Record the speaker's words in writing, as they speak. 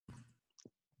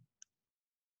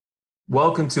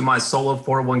Welcome to my Solo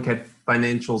 401k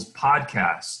Financials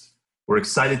podcast. We're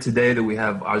excited today that we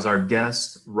have as our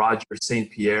guest Roger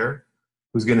St. Pierre,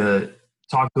 who's going to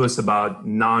talk to us about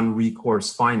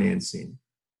non-recourse financing.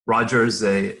 Roger is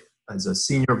a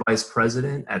senior vice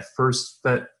president at First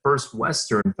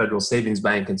Western Federal Savings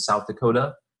Bank in South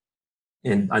Dakota.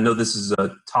 And I know this is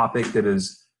a topic that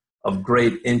is of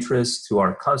great interest to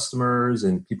our customers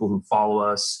and people who follow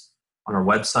us on our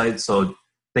website. So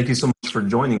thank you so much for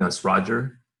joining us,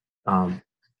 Roger.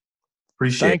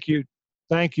 Appreciate it.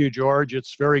 Thank you, George.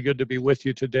 It's very good to be with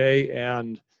you today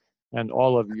and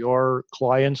all of your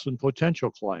clients and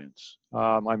potential clients.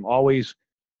 I'm always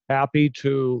happy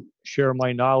to share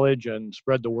my knowledge and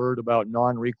spread the word about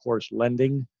non-recourse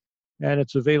lending and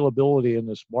its availability in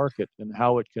this market and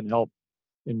how it can help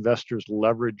investors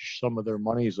leverage some of their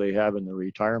monies they have in their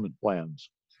retirement plans.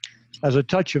 As a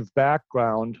touch of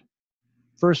background,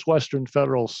 First Western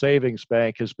Federal Savings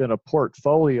Bank has been a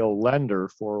portfolio lender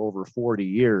for over 40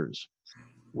 years.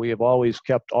 We have always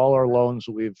kept all our loans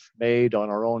that we've made on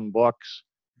our own books,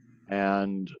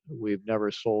 and we've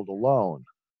never sold a loan.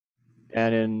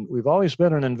 We've always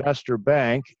been an investor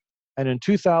bank, and in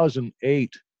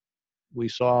 2008, we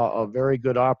saw a very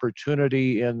good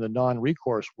opportunity in the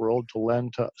non-recourse world to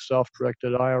lend to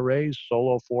self-directed IRAs,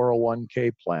 solo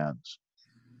 401k plans.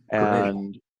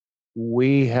 And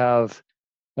we have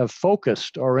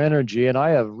focused our energy, and I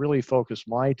have really focused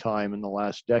my time in the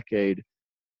last decade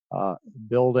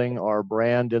building our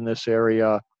brand in this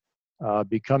area,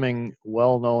 becoming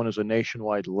well known as a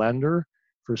nationwide lender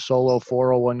for solo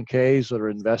 401ks that are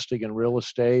investing in real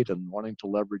estate and wanting to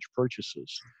leverage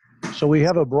purchases. So we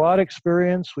have a broad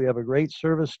experience. We have a great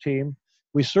service team.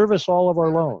 We service all of our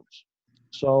loans.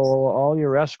 So all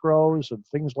your escrows and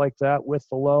things like that with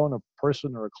the loan, a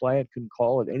person or a client can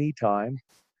call at any time.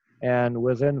 And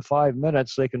within 5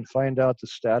 minutes, they can find out the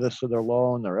status of their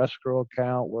loan, their escrow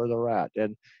account, where they're at.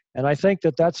 And I think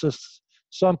that that's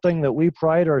something that we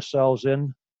pride ourselves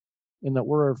in that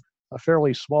we're a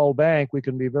fairly small bank. We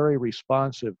can be very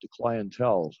responsive to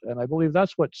clientele. And I believe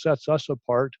that's what sets us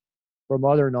apart from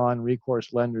other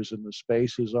non-recourse lenders in the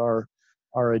space is our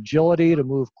agility to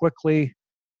move quickly,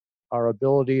 our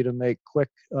ability to make quick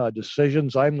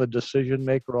decisions. I'm the decision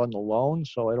maker on the loan,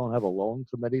 so I don't have a loan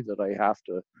committee that I have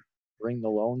to bring the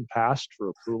loan passed for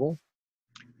approval.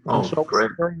 Oh, so great.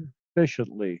 very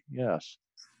efficiently, yes.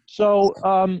 So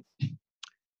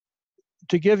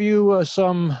to give you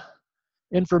some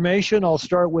information, I'll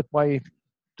start with my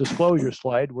disclosure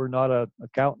slide. We're not an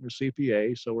accountant or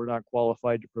CPA, so we're not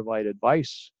qualified to provide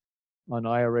advice on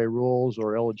IRA rules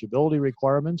or eligibility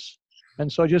requirements.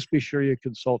 And so just be sure you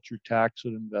consult your tax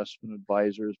and investment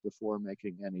advisors before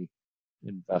making any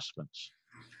investments.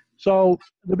 So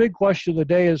the big question of the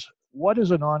day is, what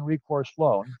is a non-recourse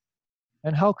loan?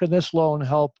 And how can this loan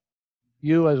help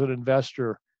you as an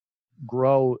investor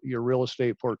grow your real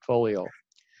estate portfolio?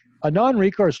 A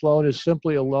non-recourse loan is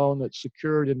simply a loan that's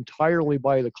secured entirely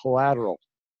by the collateral.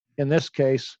 In this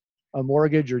case, a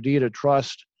mortgage or deed of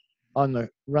trust on the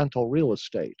rental real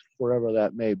estate, wherever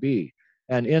that may be.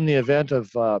 And in the event of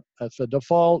if a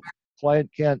default, client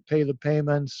can't pay the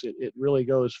payments, it really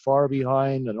goes far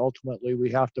behind, and ultimately we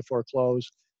have to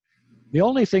foreclose. The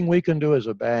only thing we can do as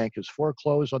a bank is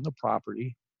foreclose on the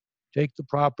property, take the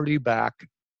property back,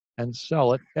 and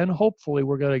sell it, and hopefully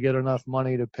we're going to get enough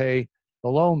money to pay the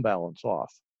loan balance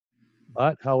off.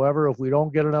 But however, if we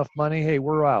don't get enough money, hey,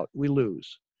 we're out, we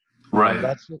lose. Right.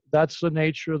 That's the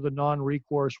nature of the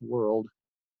non-recourse world.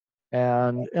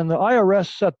 And the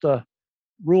IRS set the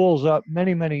rules up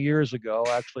many, many years ago,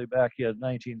 actually back in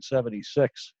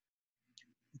 1976,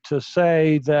 to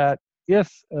say that if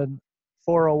a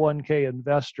 401k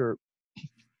investor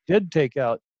did take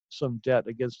out some debt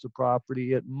against the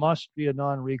property, it must be a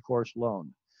non-recourse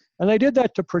loan. And they did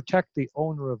that to protect the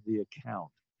owner of the account.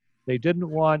 They didn't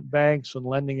want banks and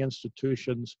lending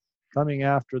institutions coming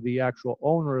after the actual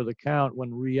owner of the account when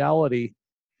in reality,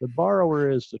 the borrower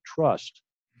is the trust,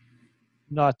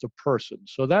 not the person.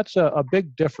 So that's a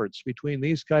big difference between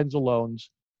these kinds of loans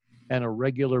and a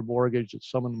regular mortgage that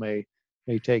someone may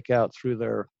take out through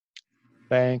their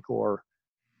bank or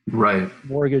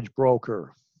mortgage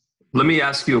broker. Let me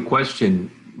ask you a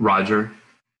question, Roger.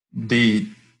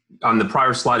 On the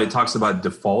prior slide, it talks about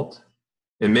default,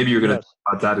 and maybe you're going to talk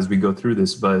about that as we go through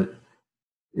this, but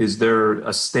is there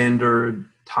a standard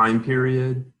time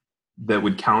period that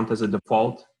would count as a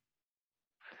default?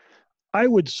 I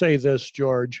would say this,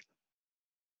 George.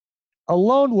 A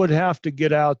loan would have to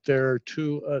get out there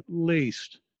to at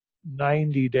least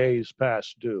 90 days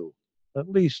past due, at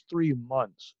least 3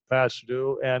 months past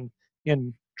due, and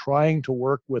in trying to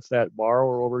work with that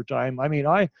borrower over time. I mean,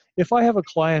 if I have a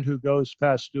client who goes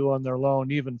past due on their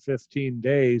loan, even 15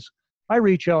 days, I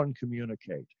reach out and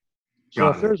communicate. So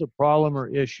if Got it. there's a problem or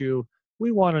issue,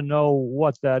 we want to know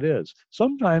what that is.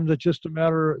 Sometimes it's just a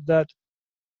matter that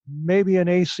maybe an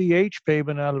ACH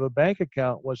payment out of a bank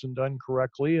account wasn't done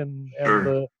correctly, and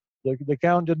Sure. the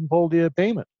account didn't pull the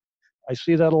payment. I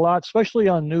see that a lot, especially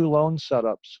on new loan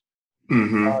setups.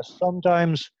 Mm-hmm.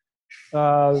 Sometimes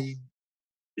uh,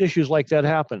 issues like that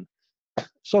happen.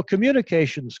 So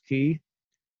communication's key,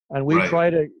 and we Right. try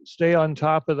to stay on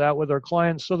top of that with our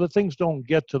clients so that things don't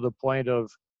get to the point of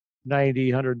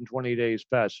 90, 120 days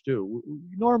past due.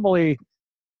 Normally,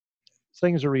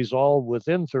 things are resolved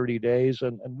within 30 days,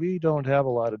 and we don't have a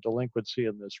lot of delinquency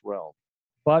in this realm.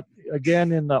 But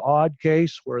again, in the odd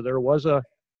case where there was a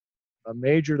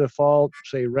major default,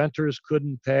 say renters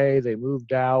couldn't pay, they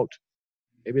moved out,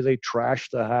 maybe they trashed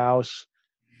the house,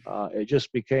 it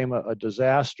just became a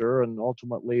disaster, and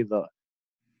ultimately the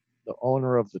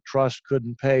owner of the trust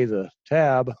couldn't pay the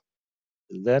tab,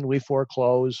 then we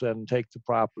foreclose and take the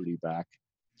property back.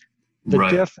 The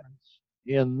Right. difference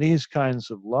in these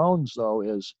kinds of loans, though,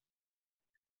 is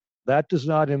that does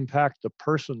not impact the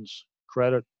person's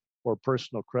credit or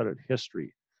personal credit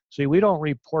history. See, we don't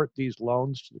report these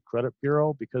loans to the credit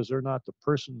bureau because they're not the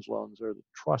person's loans, they're the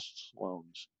trust's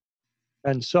loans.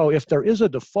 And so if there is a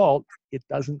default, it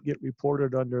doesn't get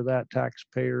reported under that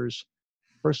taxpayer's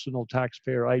personal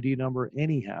taxpayer ID number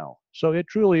anyhow. So it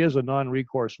truly is a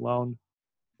non-recourse loan,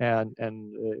 and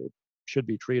it should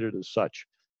be treated as such.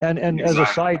 And as a Exactly.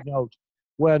 side note,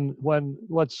 when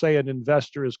let's say an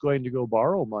investor is going to go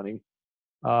borrow money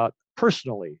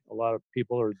personally, a lot of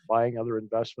people are buying other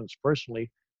investments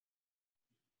personally,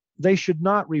 they should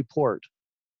not report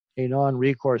a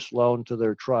non-recourse loan to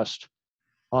their trust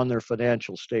on their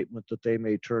financial statement that they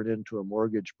may turn into a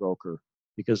mortgage broker,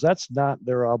 because that's not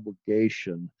their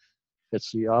obligation.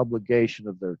 It's the obligation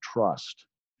of their trust.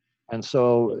 And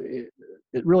so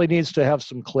it really needs to have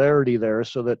some clarity there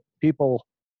so that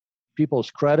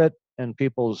people's credit and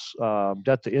people's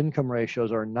debt to income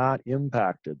ratios are not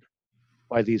impacted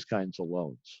by these kinds of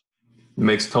loans. It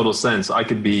makes total sense. I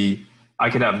could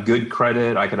have good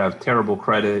credit. I could have terrible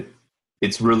credit.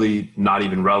 It's really not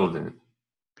even relevant.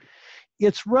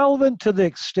 It's relevant to the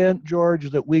extent, George,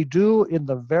 that we do in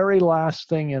the very last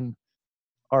thing in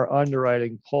our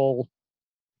underwriting pull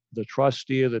the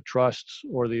trustee of the trusts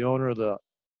or the owner of the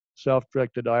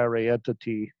self-directed IRA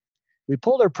entity. We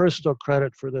pull their personal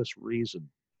credit for this reason.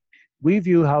 We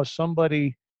view how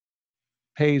somebody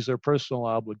pays their personal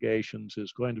obligations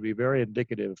is going to be very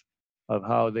indicative of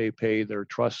how they pay their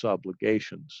trust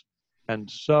obligations. And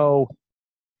so,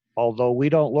 although we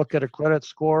don't look at a credit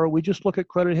score, we just look at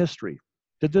credit history.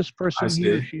 Did this I person, he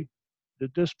or see.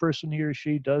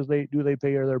 she, do they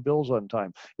pay their bills on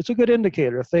time? It's a good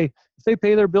indicator. If they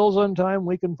pay their bills on time,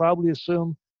 we can probably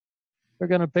assume they're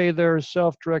going to pay their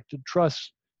self-directed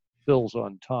trust bills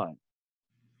on time.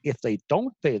 If they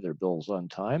don't pay their bills on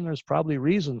time, there's probably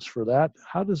reasons for that.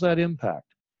 How does that impact?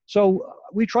 So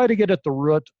we try to get at the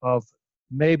root of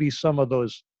maybe some of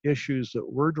those issues that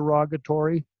were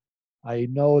derogatory. I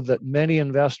know that many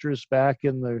investors back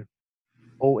in the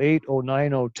 08,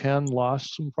 09, 010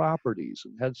 lost some properties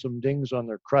and had some dings on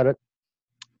their credit.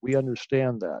 We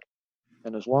understand that.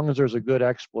 And as long as there's a good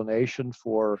explanation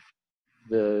for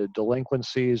the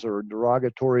delinquencies or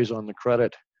derogatories on the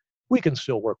credit, we can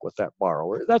still work with that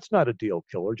borrower. That's not a deal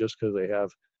killer just because they have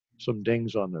some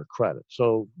dings on their credit.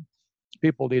 So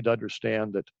people need to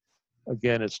understand that,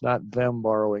 again, it's not them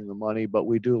borrowing the money, but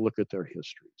we do look at their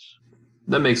histories.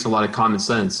 That makes a lot of common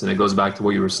sense. And it goes back to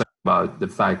what you were saying about the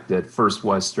fact that First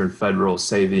Western Federal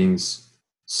Savings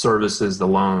services the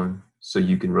loan. So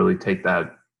you can really take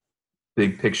that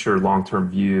big picture, long-term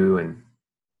view and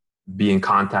be in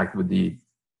contact with the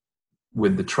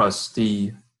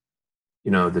trustee,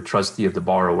 the trustee of the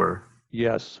borrower.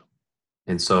 Yes.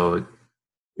 And so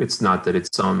it's not that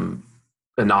it's some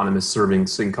anonymous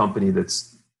servicing company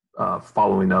that's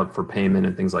following up for payment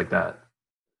and things like that.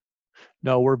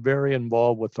 No, we're very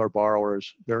involved with our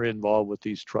borrowers, very involved with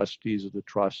these trustees of the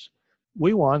trust.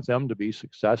 We want them to be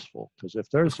successful because if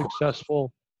they're Of course.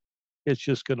 successful, it's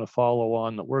just going to follow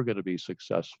on that we're going to be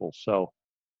successful. So,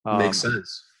 Makes um,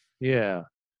 sense. yeah.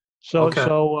 So, Okay.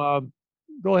 so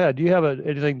go ahead. Do you have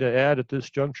anything to add at this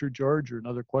juncture, George, or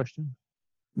another question?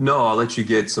 No, I'll let you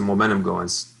get some momentum going.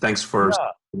 Thanks for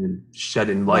Yeah.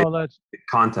 shedding light No, that's on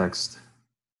context.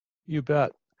 you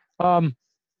bet. Um,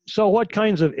 so, what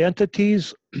kinds of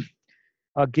entities?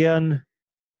 Again,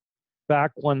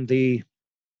 back when the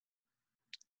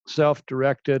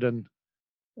self-directed and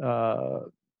uh,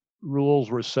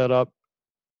 rules were set up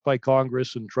by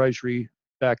Congress and Treasury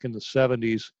back in the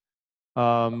 70s.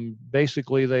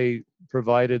 Basically, they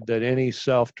provided that any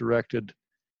self-directed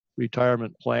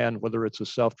retirement plan, whether it's a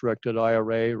self-directed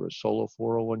IRA or a solo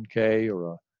 401k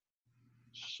or a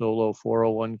solo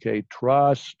 401k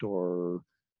trust, or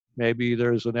maybe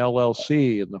there's an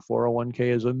LLC and the 401k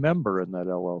is a member in that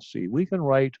LLC, we can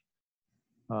write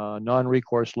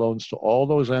non-recourse loans to all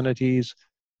those entities.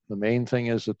 The main thing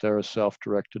is that they're a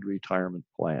self-directed retirement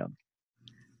plan.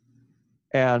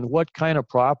 And what kind of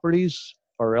properties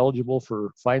are eligible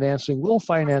for financing? We'll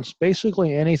finance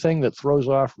basically anything that throws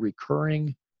off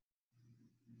recurring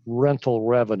rental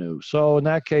revenue. So in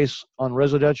that case, on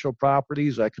residential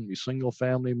properties, that can be single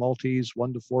family, multis,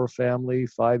 1 to 4 family,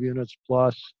 5 units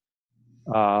plus,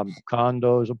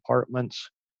 condos, apartments.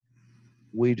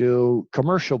 We do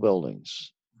commercial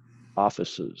buildings,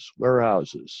 offices,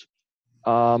 warehouses,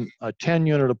 a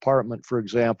 10-unit apartment, for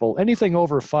example. Anything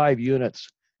over 5 units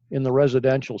in the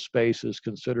residential space is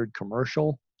considered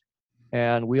commercial,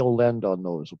 and we'll lend on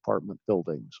those apartment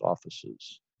buildings,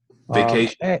 offices.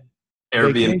 Vacation,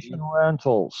 Airbnb. Vacation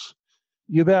rentals.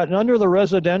 You bet. And under the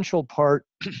residential part,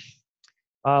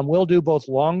 we'll do both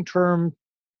long-term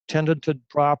tenanted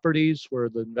properties where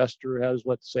the investor has,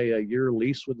 let's say, a year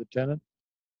lease with the tenant.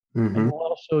 Mm-hmm. And we'll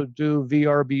also do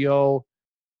VRBO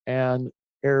and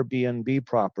Airbnb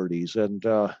properties. And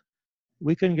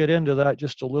we can get into that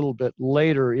just a little bit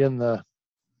later in the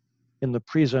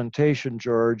presentation,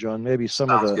 George, on maybe some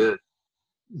Sounds of good.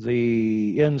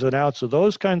 the ins and outs of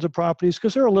those kinds of properties,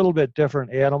 because they're a little bit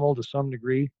different animal to some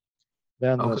degree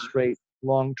than the straight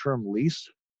long-term lease.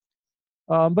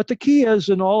 But the key is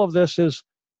in all of this is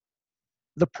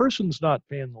the person's not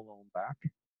paying the loan back.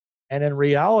 And in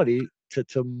reality,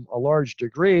 to a large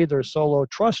degree, their solo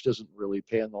trust isn't really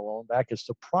paying the loan back. It's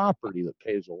the property that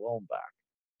pays the loan back.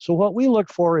 So what we look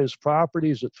for is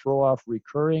properties that throw off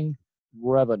recurring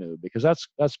revenue, because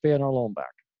that's paying our loan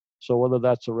back. So whether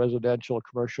that's a residential,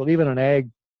 commercial, even an ag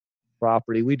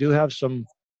property, we do have some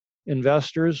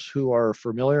investors who are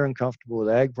familiar and comfortable with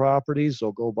ag properties.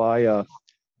 They'll go buy a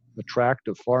tract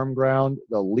of farm ground,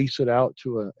 they'll lease it out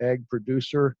to an ag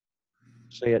producer,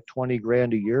 say at 20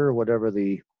 grand a year, or whatever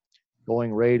the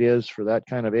going rate is for that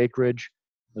kind of acreage.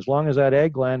 As long as that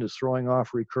ag land is throwing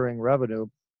off recurring revenue,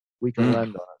 we can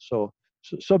lend on it.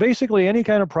 So basically any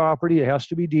kind of property, it has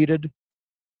to be deeded.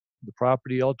 The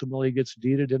property ultimately gets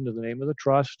deeded into the name of the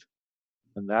trust,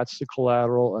 and that's the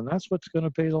collateral, and that's what's going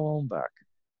to pay the loan back.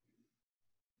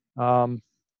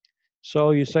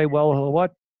 So you say, well,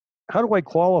 how do I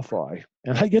qualify?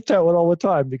 And I get that one all the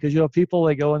time, because people,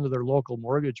 they go into their local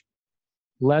mortgage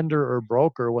lender or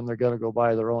broker when they're going to go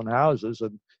buy their own houses,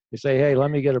 and they say, hey,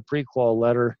 let me get a pre-qual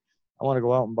letter. I want to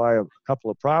go out and buy a couple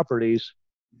of properties.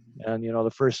 And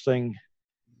the first thing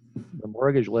the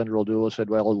mortgage lender will do is say,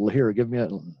 well, here, give me a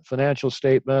financial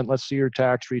statement. Let's see your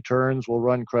tax returns. We'll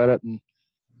run credit, and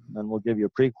then we'll give you a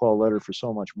pre-qual letter for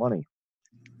so much money.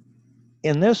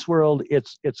 In this world,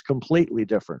 it's completely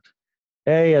different.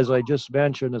 As I just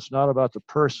mentioned, it's not about the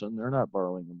person. They're not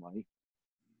borrowing the money.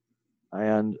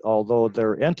 And although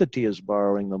their entity is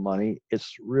borrowing the money,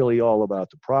 it's really all about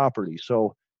the property.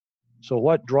 So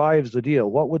what drives the deal?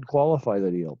 What would qualify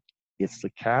the deal? It's the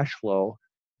cash flow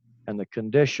and the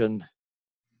condition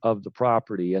of the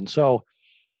property. And so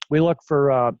we look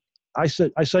for, I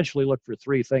essentially look for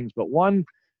 3 things. But one,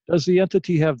 does the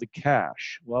entity have the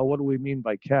cash? Well, what do we mean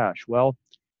by cash? Well,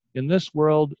 in this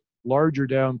world, larger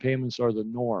down payments are the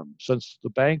norm. Since the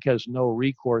bank has no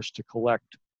recourse to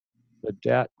collect the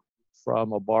debt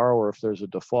from a borrower if there's a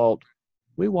default,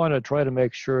 we want to try to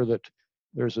make sure that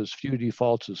there's as few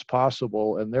defaults as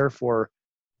possible, and therefore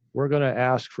we're going to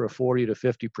ask for a 40 to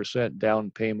 50% down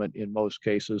payment in most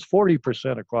cases,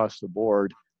 40% across the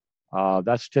board.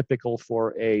 That's typical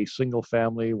for a single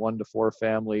family, 1 to 4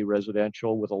 family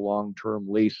residential with a long-term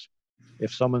lease.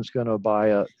 If someone's going to buy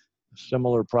a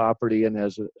similar property and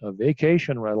has a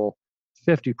vacation rental,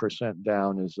 50%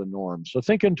 down is the norm. So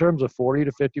think in terms of 40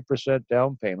 to 50%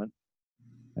 down payment,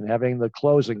 and having the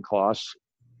closing costs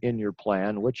in your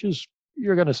plan, which is,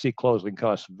 you're going to see closing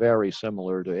costs very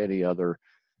similar to any other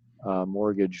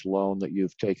mortgage loan that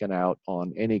you've taken out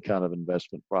on any kind of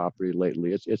investment property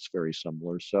lately. It's very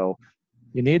similar. So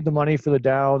you need the money for the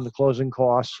down, the closing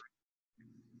costs,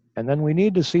 and then we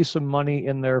need to see some money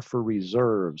in there for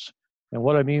reserves. And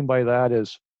what I mean by that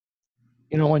is,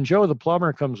 when Joe the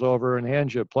plumber comes over and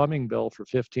hands you a plumbing bill for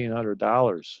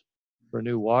 $1,500 for a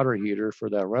new water heater for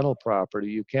that rental property,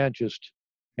 you can't just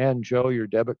hand Joe your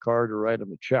debit card or write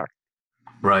him a check.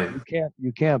 Right.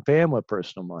 You can't pay him with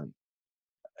personal money.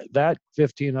 That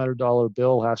 $1,500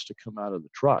 bill has to come out of the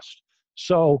trust.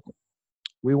 So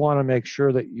we want to make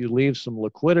sure that you leave some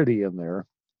liquidity in there.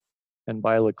 And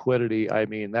by liquidity, I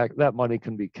mean that money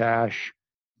can be cash,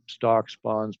 stocks,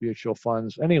 bonds, mutual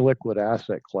funds, any liquid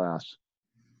asset class.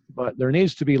 But there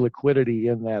needs to be liquidity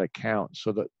in that account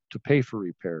so that to pay for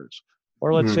repairs.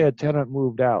 Or let's say a tenant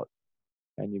moved out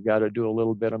and you've got to do a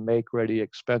little bit of make ready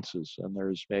expenses and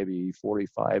there's maybe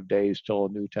 45 days till a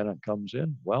new tenant comes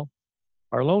in. Well,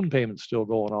 our loan payment's still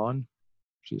going on.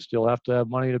 So you still have to have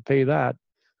money to pay that.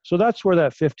 So that's where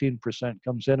that 15%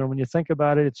 comes in. And when you think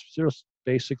about it, it's just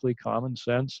basically common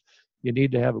sense. You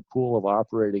need to have a pool of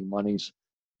operating monies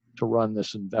to run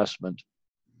this investment.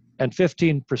 And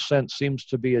 15% seems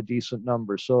to be a decent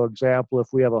number. So example, if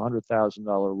we have a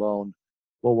 $100,000 loan,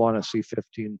 we'll want to see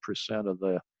 15% of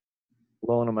the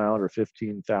loan amount or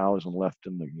 15,000 left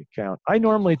in the account. I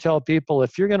normally tell people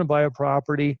if you're going to buy a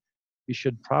property, you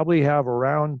should probably have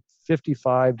around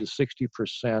 55 to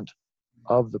 60%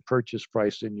 of the purchase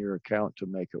price in your account to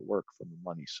make it work from the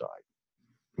money side.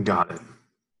 Got it.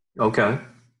 Okay.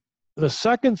 The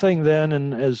second thing then,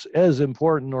 and as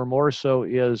important or more so,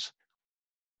 is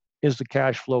the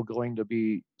cash flow going to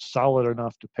be solid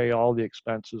enough to pay all the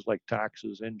expenses like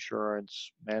taxes,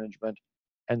 insurance, management,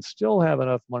 and still have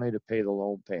enough money to pay the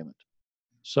loan payment?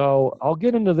 So I'll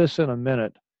get into this in a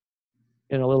minute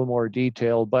in a little more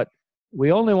detail, but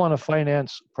we only want to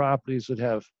finance properties that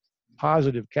have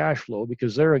positive cash flow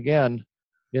because there again,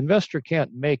 the investor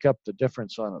can't make up the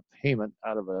difference on a payment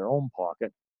out of their own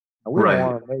pocket. And we don't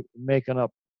want to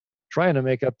trying to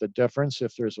make up the difference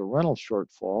if there's a rental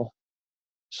shortfall.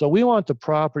 So we want the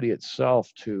property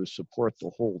itself to support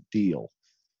the whole deal.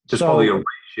 There's probably a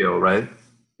ratio, right?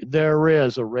 There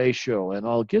is a ratio, and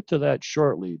I'll get to that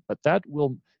shortly, but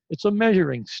it's a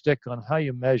measuring stick on how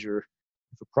you measure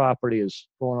if a property is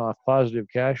going off positive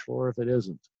cash flow or if it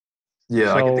isn't.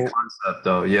 Yeah, I get the concept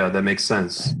though. Yeah, that makes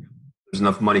sense. There's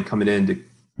enough money coming in to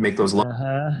make those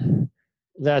loans.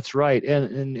 That's right.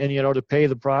 And to pay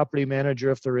the property manager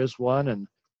if there is one, and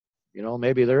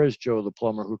maybe there is Joe the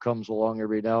plumber who comes along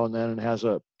every now and then and has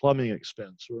a plumbing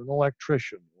expense or an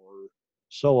electrician or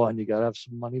so on. You got to have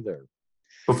some money there.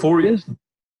 Before we go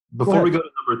to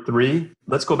number 3,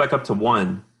 let's go back up to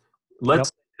 1. Let's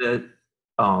say that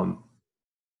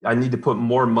I need to put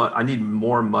I need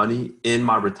more money in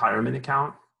my retirement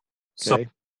account. Okay. So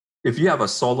if you have a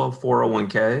solo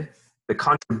 401k, the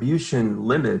contribution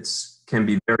limits can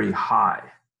be very high.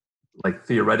 Like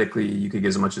theoretically, you could get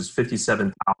as much as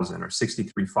 57,000 or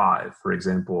 63.5, for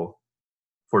example,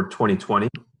 for 2020.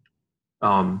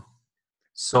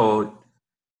 So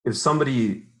if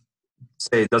somebody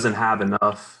say doesn't have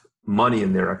enough money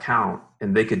in their account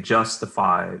and they could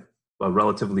justify a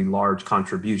relatively large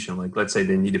contribution, like let's say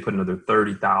they need to put another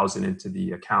 30,000 into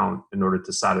the account in order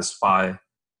to satisfy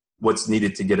what's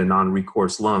needed to get a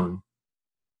non-recourse loan.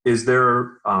 Is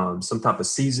there some type of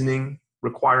seasoning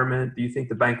requirement do you think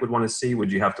the bank would want to see?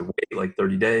 Would you have to wait like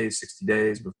 30 days, 60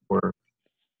 days before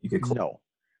you could close? No.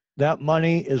 That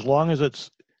money, as long as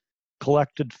it's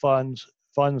collected funds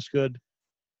good,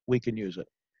 we can use it.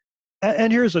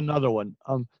 And here's another one.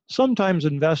 Sometimes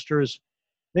investors,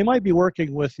 they might be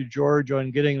working with you, George, on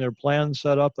getting their plan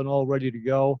set up and all ready to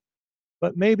go,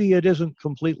 but maybe it isn't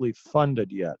completely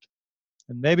funded yet.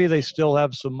 And maybe they still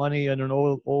have some money in an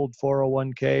old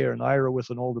 401k or an IRA with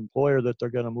an old employer that they're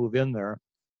going to move in there.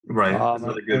 Right. And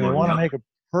they want to make a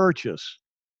purchase.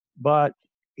 But,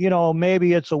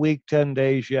 maybe it's a week, 10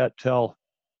 days yet till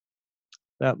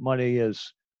that money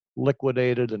is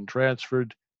liquidated and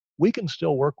transferred. We can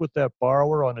still work with that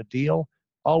borrower on a deal.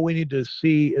 All we need to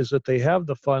see is that they have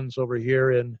the funds over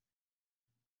here in,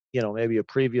 maybe a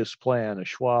previous plan, a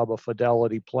Schwab, a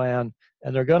Fidelity plan,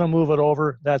 and they're going to move it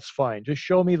over. That's fine. Just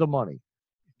show me the money.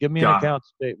 Give me an account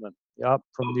statement. Yep,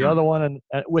 from the other one, and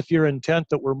with your intent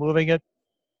that we're moving it,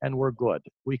 and we're good.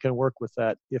 We can work with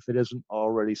that if it isn't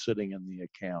already sitting in the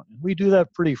account. And we do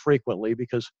that pretty frequently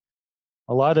because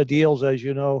a lot of deals, as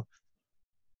you know,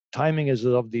 timing is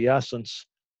of the essence.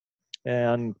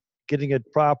 And getting a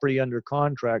property under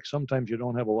contract, sometimes you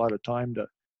don't have a lot of time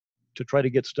to try to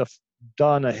get stuff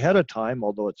done ahead of time,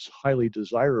 although it's highly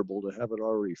desirable to have it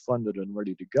already funded and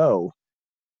ready to go.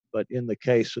 But in the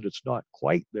case that it's not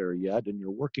quite there yet and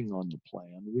you're working on the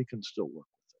plan, we can still work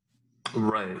with it.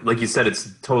 Right. Like you said,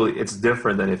 it's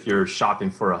different than if you're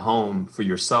shopping for a home for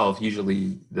yourself.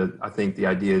 Usually I think the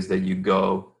idea is that you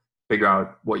go figure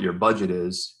out what your budget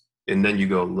is and then you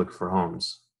go look for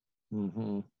homes.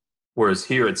 Mm-hmm. Whereas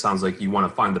here, it sounds like you want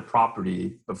to find the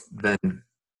property, but then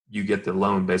you get the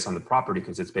loan based on the property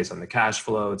because it's based on the cash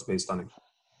flow. It's based on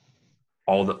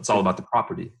it's all about the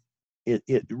property.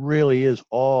 It really is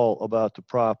all about the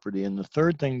property. And the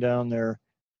third thing down there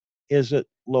is it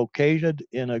located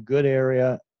in a good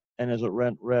area, and is it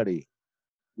rent ready?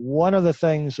 One of the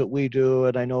things that we do,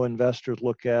 and I know investors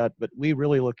look at, but we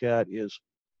really look at, is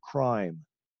crime.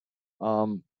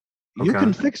 You Okay.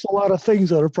 can fix a lot of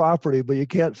things on a property, but you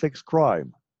can't fix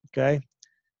crime. Okay.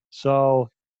 So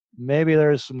maybe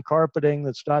there's some carpeting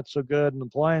that's not so good and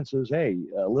appliances. Hey,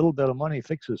 a little bit of money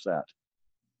fixes that.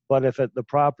 But if the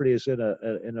property is in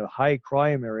a high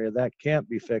crime area, that can't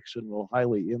be fixed and will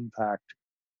highly impact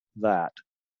that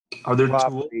Are there tools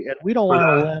property. And we don't for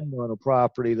want to that? lend on a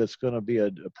property that's going to be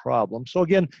a problem. So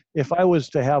again, if I was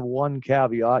to have one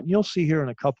caveat, and you'll see here in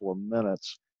a couple of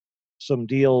minutes, some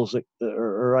deals that,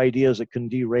 or ideas that can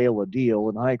derail a deal,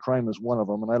 and high crime is one of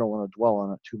them, and I don't want to dwell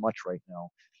on it too much right now.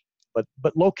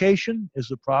 But location, is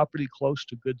the property close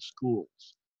to good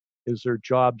schools? Is there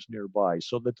jobs nearby?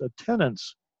 So that the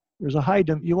tenants, there's a high,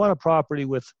 you want a property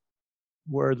with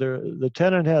where the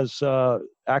tenant has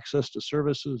access to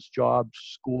services, jobs,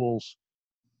 schools,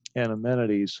 and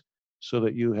amenities, so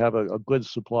that you have a good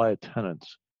supply of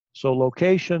tenants. So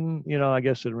location, I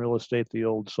guess in real estate, the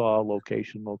old saw,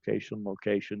 location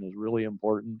is really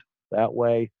important that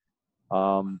way.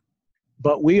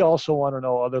 But we also want to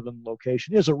know, other than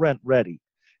location, is it rent ready?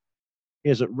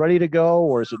 Is it ready to go,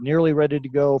 or is it nearly ready to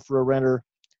go for a renter?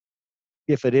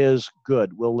 If it is,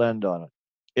 good, we'll lend on it.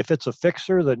 If it's a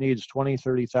fixer that needs 20,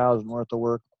 30,000 worth of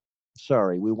work,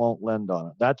 sorry, we won't lend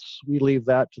on it. We leave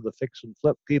that to the fix and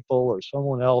flip people or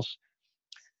someone else,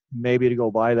 maybe, to go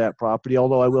buy that property.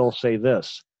 Although I will say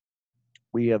this,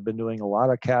 we have been doing a lot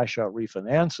of cash out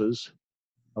refinances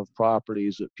of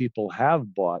properties that people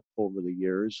have bought over the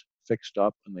years, fixed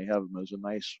up, and they have them as a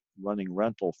nice running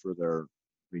rental for their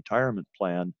retirement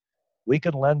plan. We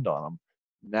can lend on them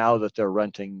now that they're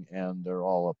renting and they're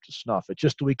all up to snuff. It's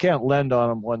just we can't lend on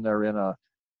them when they're in a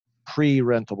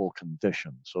pre-rentable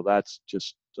condition. So that's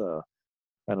just kind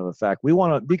of a fact. We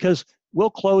want to, because we'll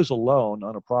close a loan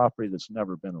on a property that's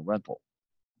never been a rental.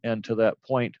 And to that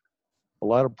point, a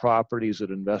lot of properties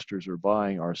that investors are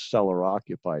buying are seller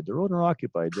occupied. They're owner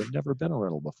occupied. They've never been a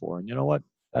rental before. And you know what?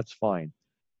 That's fine.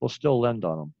 We'll still lend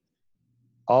on them.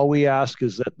 All we ask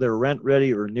is that they're rent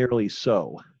ready or nearly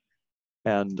so.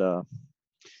 And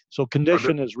so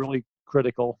condition is really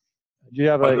critical. Do you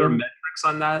have Are there metrics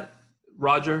on that,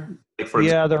 Roger? Like, for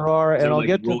yeah, example, there are, and I'll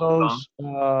get to rule of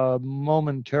those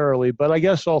momentarily, but I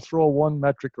guess I'll throw one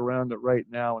metric around it right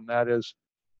now, and that is,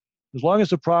 as long as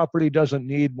the property doesn't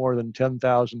need more than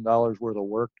 $10,000 worth of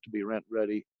work to be rent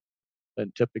ready,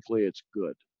 then typically it's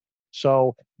good.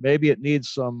 So maybe it needs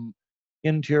some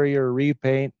interior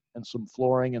repaint and some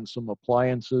flooring and some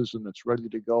appliances, and it's ready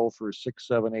to go for $6,000,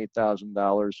 $7,000,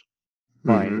 $8,000.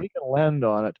 Fine, we can lend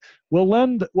on it. We'll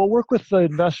work with the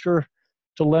investor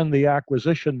to lend the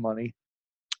acquisition money.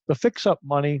 The fix-up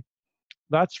money,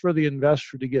 that's for the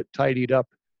investor to get tidied up,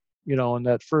 in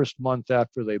that first month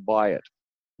after they buy it.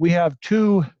 We have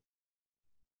two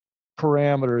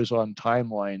parameters on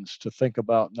timelines to think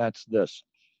about, and that's this.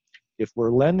 If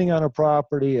we're lending on a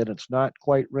property and it's not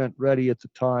quite rent ready at the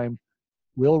time,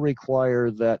 we'll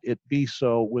require that it be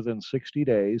so within 60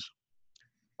 days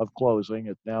of closing.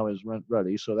 It now is rent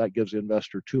ready, so that gives the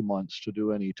investor 2 months to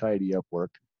do any tidy up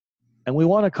work. And we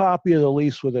want a copy of the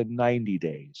lease within 90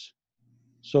 days.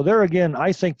 So there again,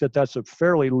 I think that that's a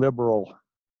fairly liberal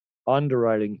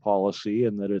underwriting policy,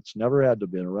 and that it's never had to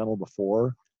be a rental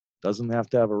before. Doesn't have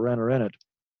to have a renter in it.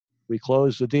 We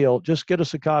close the deal. Just get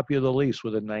us a copy of the lease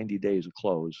within 90 days of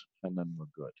close, and then we're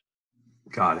good.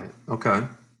 Got it. Okay.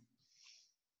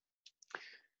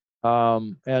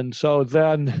 And so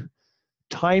then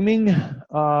timing,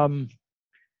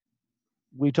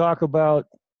 we talk about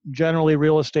generally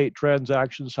real estate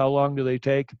transactions. How long do they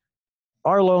take?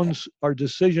 Our loans, our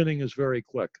decisioning is very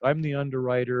quick. I'm the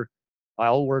underwriter.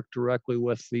 I'll work directly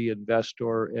with the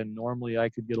investor, and normally I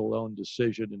could get a loan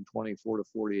decision in 24 to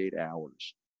 48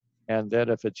 hours. And then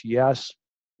if it's yes,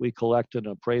 we collect an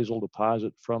appraisal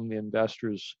deposit from the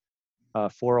investor's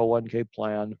 401k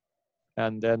plan,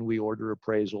 and then we order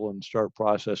appraisal and start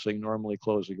processing, normally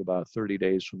closing about 30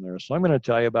 days from there. So I'm going to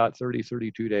tell you about 30,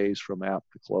 32 days from app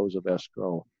to close of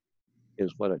escrow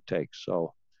is what it takes.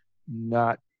 So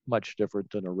not much different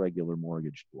than a regular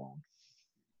mortgage loan.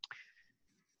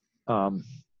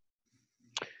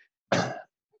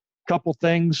 Couple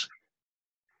things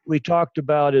we talked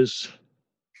about is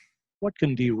what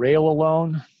can derail a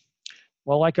loan.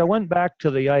 Well, like I went back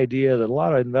to the idea that a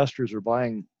lot of investors are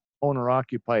buying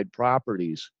owner-occupied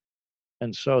properties.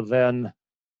 And so then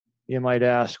you might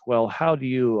ask, well, how do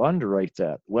you underwrite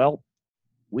that? Well,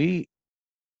 we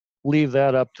leave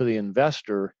that up to the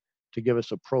investor to give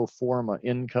us a pro forma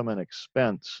income and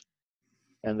expense.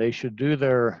 And they should do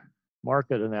their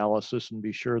market analysis and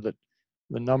be sure that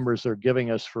the numbers they're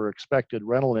giving us for expected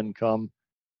rental income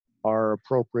are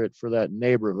appropriate for that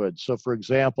neighborhood. So for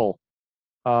example,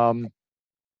 the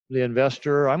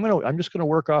investor, I'm just gonna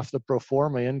work off the pro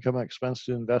forma income expense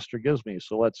the investor gives me.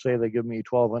 So let's say they give me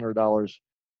 $1,200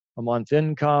 a month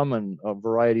income and a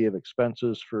variety of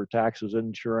expenses for taxes,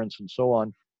 insurance, and so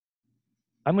on.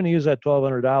 I'm gonna use that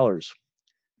 $1,200.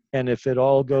 And if it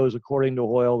all goes according to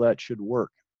Hoyle, that should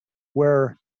work.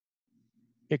 Where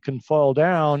it can fall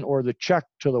down, or the check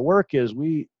to the work, is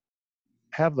we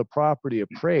have the property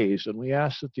appraised and we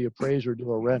ask that the appraiser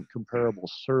do a rent comparable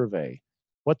survey.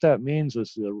 What that means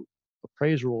is the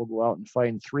appraiser will go out and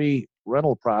find 3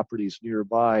 rental properties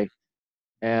nearby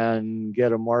and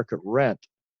get a market rent.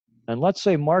 And let's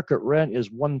say market rent is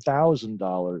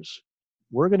 $1,000.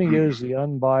 We're going to use the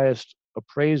unbiased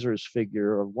appraiser's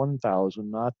figure of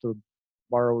 1,000, not the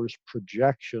borrower's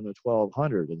projection of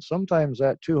 1,200. And sometimes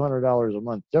that $200 a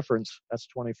month difference, that's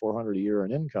 $2,400 a year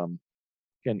in income,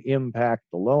 can impact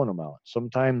the loan amount.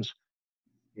 Sometimes,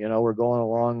 we're going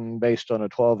along based on a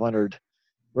 1,200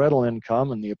 rental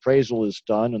income and the appraisal is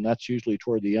done, and that's usually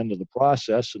toward the end of the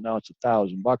process, and now it's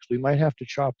 $1,000. We might have to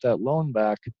chop that loan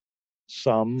back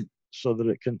some so that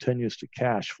it continues to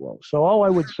cash flow. So all I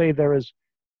would say there is,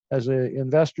 as an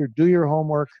investor, do your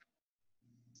homework,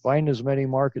 find as many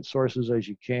market sources as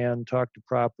you can, talk to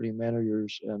property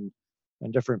managers and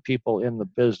different people in the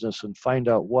business, and find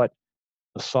out what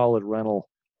a solid rental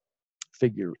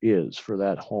figure is for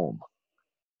that home.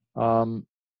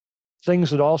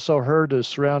 Things that also hurt is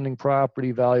surrounding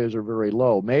property values are very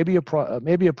low. Maybe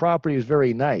a property is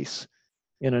very nice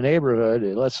in a neighborhood.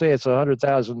 Let's say it's a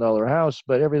 $100,000 house,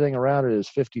 but everything around it is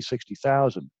 $50,000,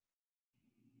 $60,000.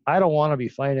 I don't want to be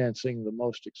financing the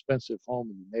most expensive home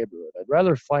in the neighborhood. I'd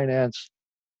rather finance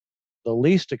the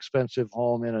least expensive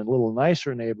home in a little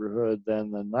nicer neighborhood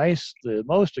than the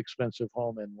most expensive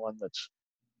home in one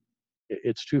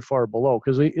it's too far below.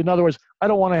 Because in other words, I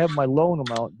don't want to have my loan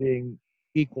amount being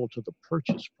equal to the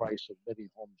purchase price of many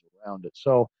homes around it.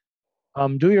 So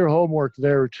do your homework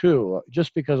there too.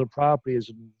 Just because a property is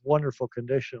in wonderful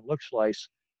condition, looks nice,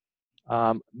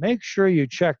 make sure you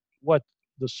check what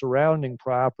the surrounding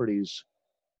properties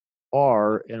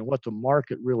are and what the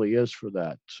market really is for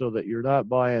that, so that you're not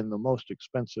buying the most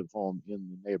expensive home in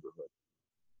the neighborhood.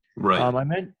 Right.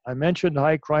 I mentioned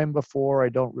high crime before. I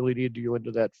don't really need to go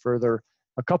into that further.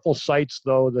 A couple sites,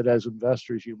 though, that as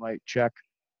investors you might check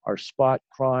are Spot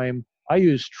Crime. I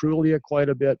use Trulia quite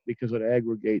a bit because it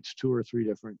aggregates 2 or 3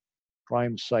 different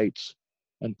crime sites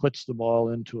and puts them all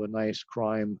into a nice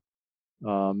crime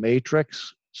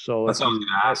matrix. So That's what I was going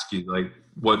to ask you. Like,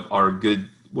 what are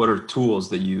tools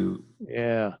that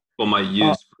people might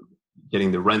use for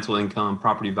getting the rental income,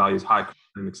 property values, high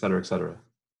crime, et cetera, et cetera?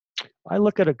 I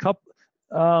look at a couple,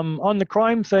 on the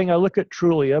crime thing, I look at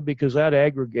Trulia because that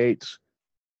aggregates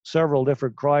several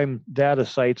different crime data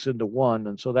sites into one,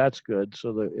 and so that's good.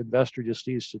 So the investor just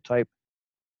needs to type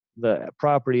the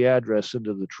property address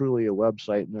into the Trulia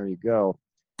website, and there you go.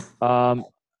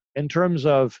 In terms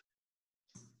of,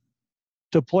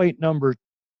 to point number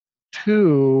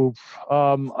 2,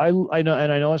 I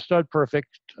know it's not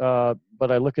perfect, but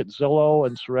I look at Zillow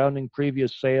and surrounding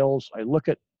previous sales. I look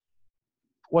at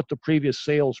what the previous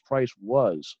sales price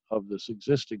was of this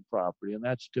existing property, and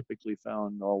that's typically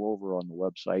found all over on the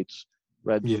websites,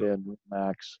 Redfin,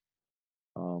 Max.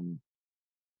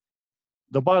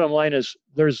 The bottom line is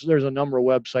there's a number of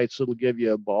websites that'll give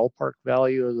you a ballpark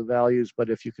value of the values, but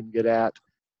if you can get at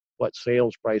what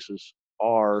sales prices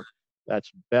are,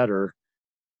 that's better.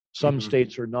 Some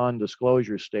states are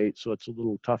non-disclosure states, so it's a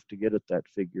little tough to get at that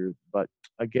figure. But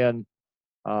again,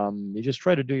 you just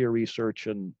try to do your research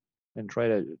and try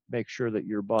to make sure that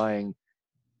you're buying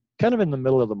kind of in the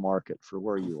middle of the market for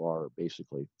where you are,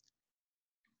 basically.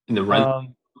 In the rent, how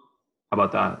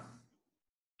about that?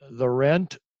 The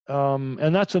rent,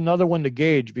 and that's another one to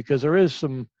gauge, because there's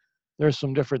some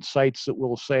different sites that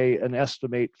will say an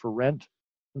estimate for rent,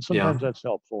 and sometimes that's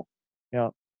helpful. Yeah,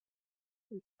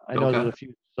 I know there's a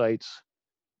few sites.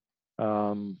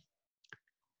 Other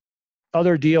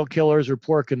deal killers are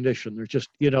poor condition. There's just,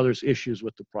 there's issues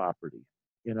with the property.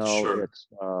 Sure. It's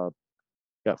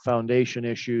got foundation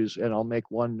issues, and I'll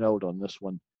make one note on this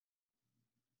one.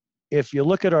 If you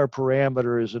look at our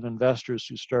parameters, and investors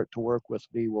who start to work with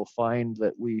me will find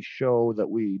that we show that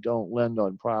we don't lend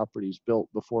on properties built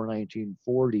before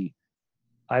 1940.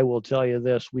 I will tell you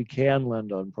this, we can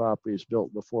lend on properties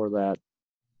built before that.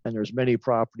 And there's many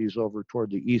properties over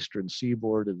toward the eastern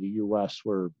seaboard of the U.S.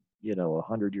 where,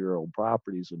 100-year-old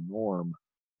properties are norm.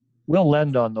 we'll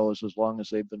lend on those as long as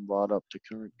they've been brought up to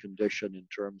current condition in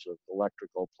terms of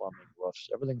electrical, plumbing, roofs.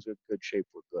 Everything's in good shape.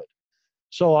 We're good.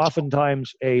 So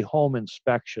oftentimes a home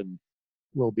inspection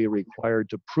will be required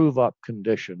to prove up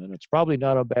condition. And it's probably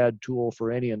not a bad tool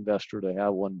for any investor to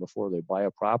have one before they buy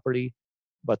a property.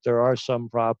 But there are some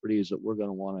properties that we're going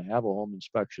to want to have a home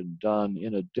inspection done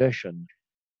in addition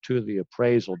to the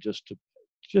appraisal, just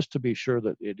to be sure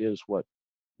that it is what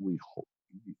we hope.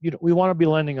 We want to be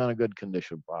lending on a good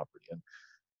condition property. And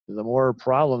the more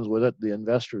problems with it, the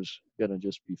investor's going to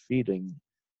just be feeding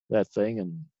that thing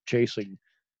and chasing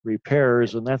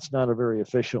repairs, and that's not a very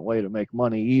efficient way to make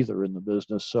money either in the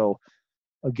business. So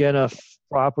again, if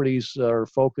properties are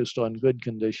focused on good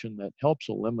condition, that helps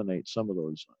eliminate some of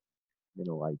those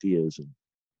ideas and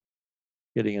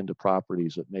getting into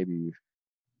properties that maybe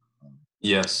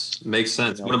Yes, makes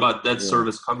sense. What about debt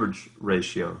service coverage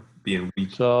ratio being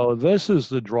weak? So this is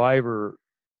the driver.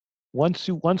 Once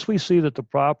we see that the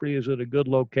property is at a good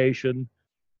location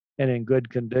and in good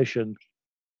condition,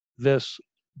 this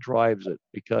drives it,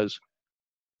 because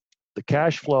the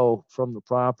cash flow from the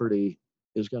property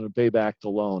is going to pay back the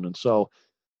loan. And so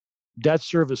debt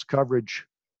service coverage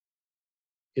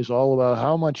is all about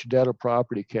how much debt a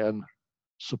property can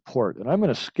support. And I'm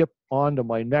going to skip on to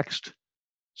my next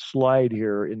slide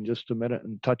here in just a minute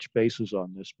and touch bases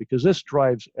on this, because this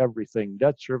drives everything.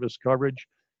 Debt service coverage.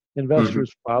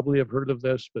 Investors probably have heard of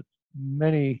this, but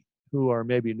many who are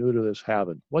maybe new to this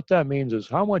haven't. What that means is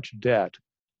how much debt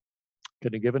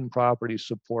can a given property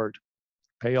support,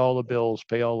 pay all the bills,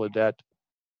 pay all the debt,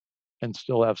 and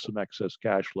still have some excess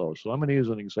cash flow. So I'm going to use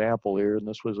an example here, and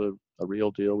this was a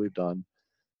real deal we've done.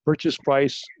 Purchase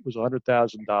price was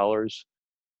 $100,000.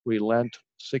 We lent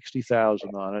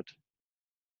 $60,000 on it,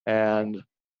 and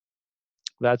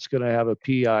that's going to have a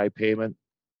PI payment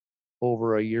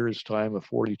over a year's time of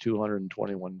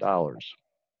 $4,221.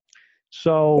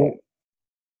 So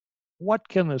what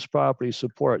can this property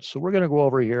support? So we're going to go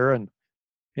over here, and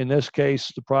in this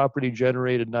case, the property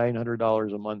generated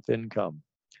 $900 a month income.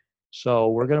 So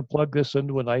we're going to plug this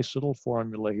into a nice little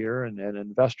formula here, and an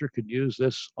investor could use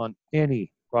this on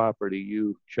any property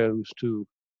you chose to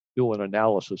do an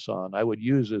analysis on. I would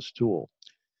use this tool.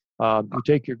 You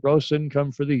take your gross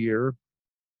income for the year,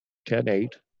 10.8,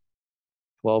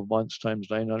 12 months times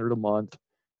 900 a month.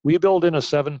 We build in a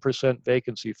 7%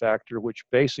 vacancy factor, which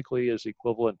basically is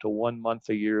equivalent to 1 month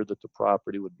a year that the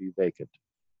property would be vacant.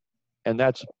 And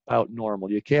that's about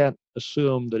normal. You can't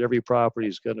assume that every property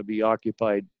is going to be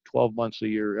occupied 12 months a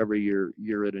year, every year,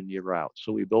 year in and year out.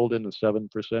 So we build in a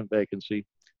 7% vacancy.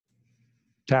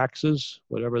 Taxes,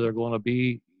 whatever they're going to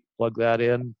be, plug that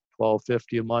in,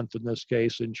 $1,250 a month in this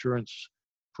case. Insurance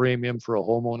premium for a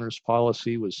homeowner's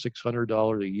policy was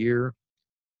 $600 a year.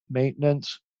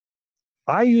 Maintenance,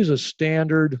 I use a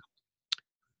standard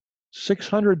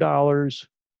 $600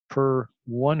 per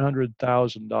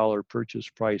 $100,000 purchase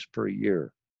price per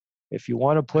year. If you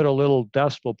want to put a little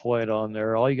decimal point on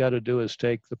there, all you got to do is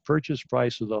take the purchase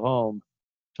price of the home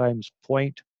times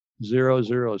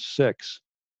 0.006,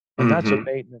 and that's a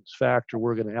maintenance factor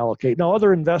we're going to allocate. Now,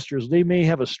 other investors, they may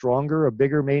have a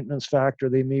bigger maintenance factor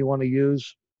they may want to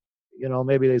use.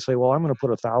 Maybe they say, well, I'm going to put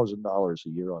 $1,000 a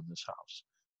year on this house.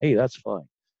 Hey, that's fine.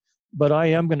 But I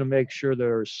am going to make sure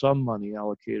there's some money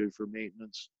allocated for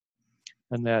maintenance,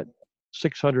 and that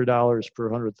 $600 per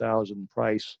 100,000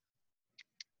 price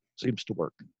seems to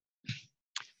work.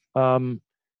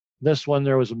 This one,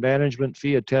 there was a management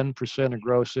fee of 10% of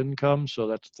gross income, so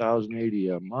that's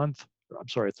 $1,080 a month. I'm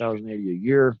sorry, $1,080 a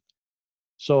year.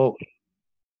 So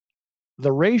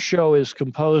the ratio is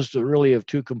composed really of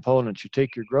two components. You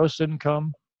take your gross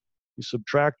income, you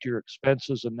subtract your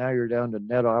expenses, and now you're down to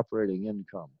net operating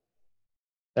income.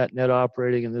 That net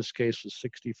operating in this case was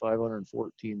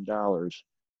 $6,514.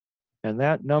 And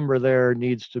that number there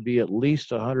needs to be at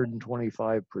least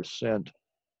 125%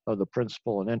 of the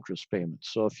principal and interest payments.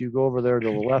 So if you go over there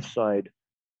to the left side,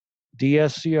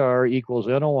 DSCR equals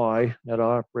NOI, net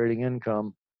operating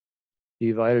income,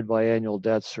 divided by annual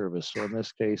debt service. So in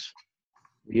this case,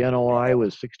 the NOI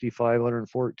was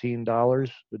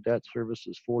 $6,514. The debt service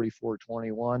is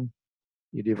 $4,421.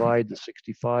 You divide the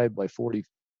 65 by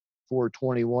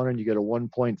 421 and you get a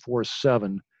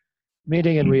 1.47,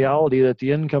 meaning in reality that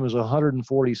the income is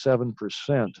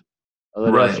 147% of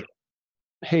the debt.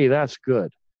 Hey, that's good.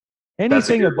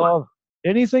 Anything above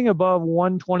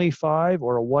 125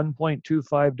 or a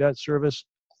 1.25 debt service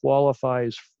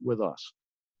qualifies with us.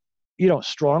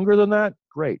 Stronger than that,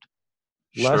 great.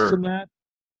 Less than that,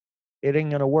 it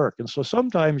ain't gonna work. And so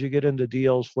sometimes you get into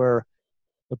deals where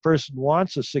the person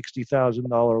wants a $60,000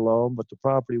 loan, but the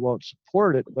property won't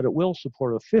support it, but it will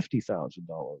support a $50,000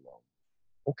 loan.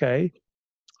 Okay.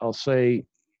 I'll say,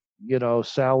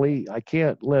 Sally, I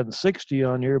can't lend 60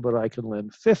 on here, but I can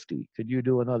lend 50. Could you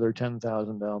do another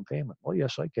 10,000 down payment? Well,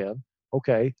 yes, I can.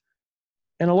 Okay.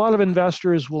 And a lot of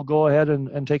investors will go ahead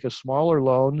and take a smaller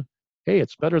loan. Hey,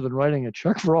 it's better than writing a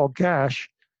check for all cash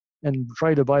and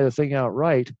try to buy the thing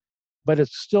outright, but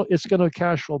it's going to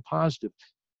cash flow positive.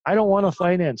 I don't want to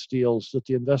finance deals that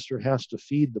the investor has to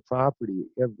feed the property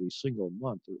every single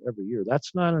month or every year.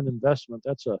 That's not an investment.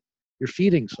 You're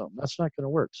feeding something. That's not going to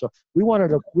work. So we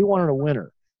wanted a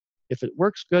winner. If it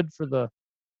works good for the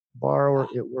borrower,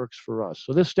 it works for us.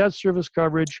 So this debt service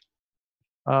coverage,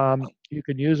 you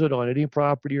can use it on any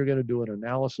property you're going to do an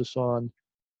analysis on.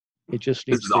 It just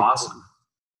This needs is to awesome.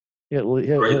 hit Great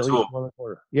at least tool. 1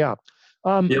 quarter. Yeah.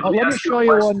 Yeah, let me Let me ask you a show you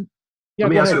question. one. Yeah, Let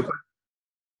me go ask you ahead. a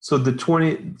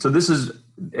question. So this is,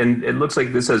 and it looks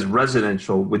like this has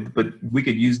residential, but we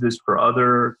could use this for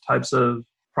other types of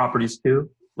properties too,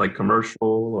 like commercial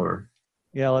or.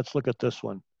 Yeah, let's look at this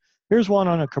one. Here's one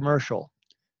on a commercial.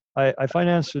 I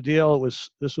financed a deal. This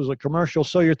was a commercial.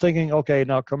 So you're thinking, okay,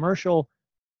 now commercial,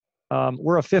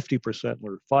 we're a 50%,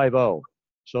 we're 5-0.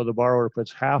 So the borrower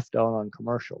puts half down on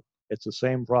commercial. It's the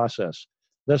same process.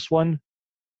 This one,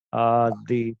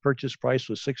 the purchase price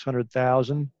was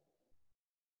 600,000,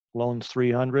 loans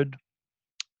 300.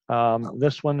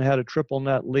 This one had a triple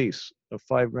net lease of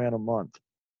 $5,000 a month.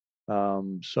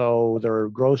 So their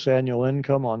gross annual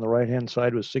income on the right-hand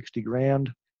side was 60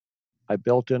 grand. I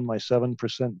built in my 7%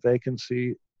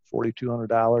 vacancy,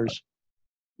 $4,200.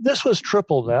 This was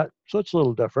triple that, so it's a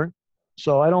little different.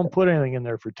 So I don't put anything in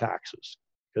there for taxes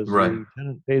because Right. the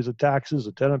tenant pays the taxes,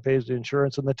 the tenant pays the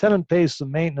insurance, and the tenant pays the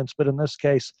maintenance. But in this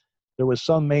case, there was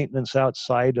some maintenance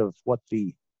outside of what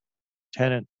the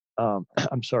tenant,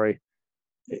 I'm sorry,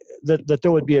 that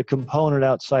there would be a component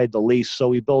outside the lease. So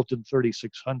we built in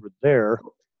 3,600 there.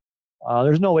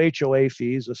 There's no HOA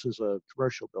fees. This is a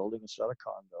commercial building. It's not a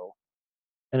condo.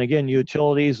 And again,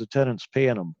 utilities, the tenant's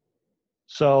paying them.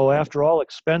 So after all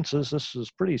expenses, this is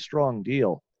a pretty strong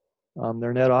deal.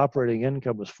 Their net operating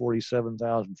income was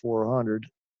 47,400.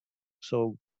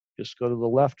 So just go to the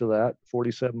left of that,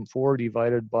 47,400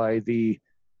 divided by the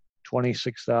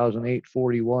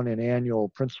 26,841 in annual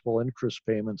principal interest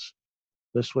payments.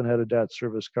 This one had a debt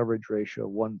service coverage ratio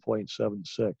of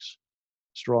 1.76.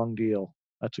 Strong deal.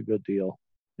 That's a good deal.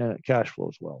 And it cash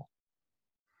flows well.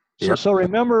 Yep. So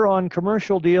remember, on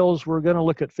commercial deals, we're going to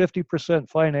look at 50%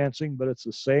 financing, but it's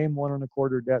the same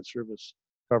 1.25 debt service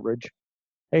coverage.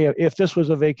 Hey, if this was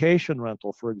a vacation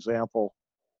rental, for example,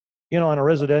 on a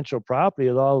residential property,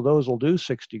 all of those will do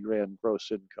 60 grand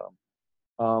gross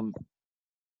income.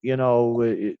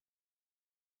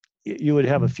 You would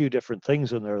have a few different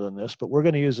things in there than this, but we're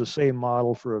going to use the same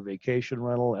model for a vacation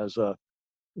rental as a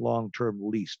long-term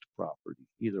leased property,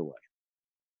 either way.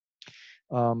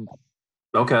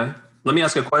 Okay. Let me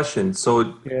ask a question.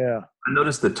 So Yeah. I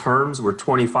noticed the terms were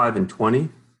 25 and 20.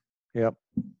 Yep.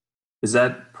 Is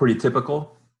that pretty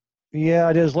typical? Yeah,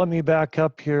 it is. Let me back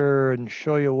up here and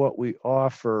show you what we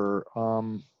offer.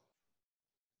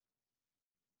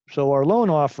 So our loan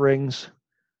offerings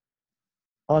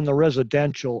on the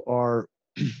residential are,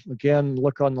 again,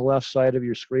 look on the left side of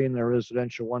your screen, the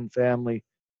residential one family,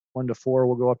 1 to 4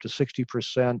 will go up to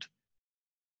 60%.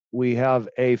 We have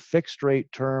a fixed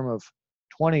rate term of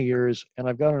 20 years, and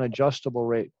I've got an adjustable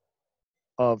rate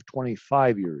of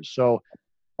 25 years. So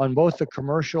on both the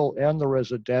commercial and the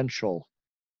residential,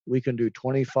 we can do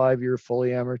 25-year fully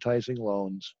amortizing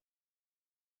loans.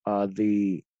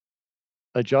 The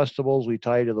adjustables we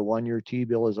tie to the 1-year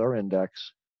T-bill as our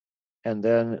index, and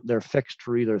then they're fixed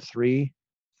for either 3,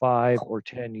 5, or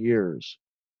 10 years.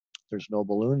 There's no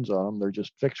balloons on them. They're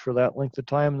just fixed for that length of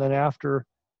time. And then after,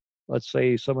 let's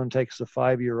say someone takes the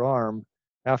 5-year ARM,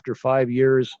 after 5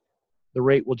 years, the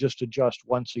rate will just adjust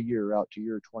once a year out to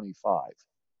year 25.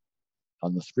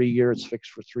 On the 3-year, it's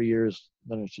fixed for 3 years.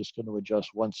 Then it's just going to adjust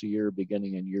once a year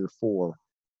beginning in year 4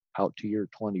 out to year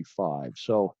 25.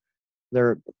 So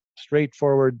they're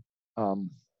straightforward.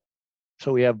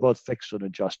 So we have both fixed and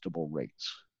adjustable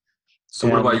rates. So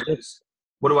what do I use?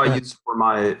 What do I use for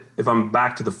my, if I'm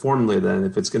back to the formula then,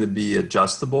 if it's going to be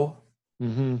adjustable,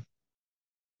 what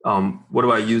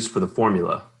do I use for the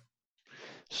formula?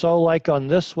 So like on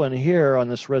this one here, on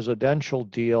this residential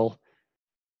deal,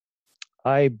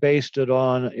 I based it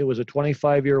on, it was a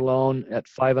 25-year loan at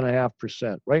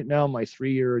 5.5%. Right now, my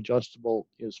 3-year adjustable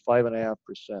is 5.5%.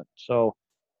 So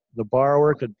the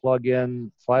borrower could plug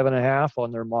in 5.5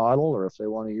 on their model, or if they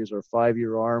want to use our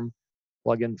 5-year ARM,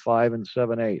 plug in 5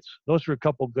 7/8. Those are a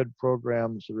couple good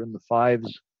programs that are in the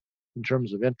 5s in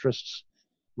terms of interests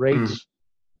rates.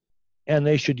 and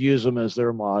they should use them as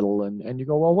their model. And you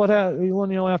go,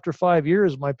 well, after 5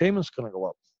 years, my payment's going to go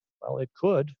up. Well, it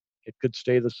could. It could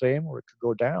stay the same or it could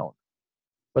go down.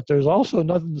 But there's also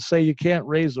nothing to say you can't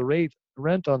raise the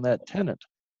rent on that tenant.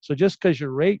 So just because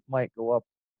your rate might go up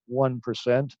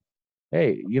 1%,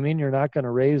 hey, you mean you're not going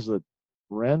to raise the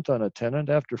rent on a tenant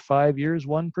after 5 years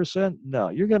 1%? No,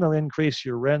 you're going to increase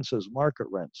your rents as market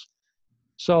rents.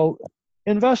 So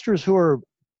investors who are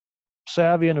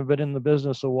savvy and have been in the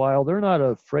business a while, they're not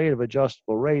afraid of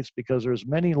adjustable rates because there's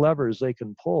many levers they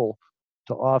can pull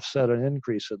to offset an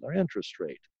increase in their interest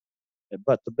rate.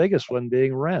 But the biggest one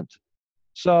being rent.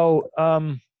 So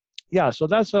so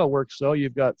that's how it works. So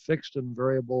you've got fixed and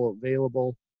variable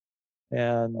available,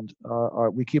 and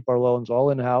we keep our loans all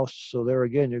in house. So there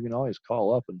again, you can always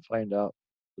call up and find out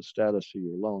the status of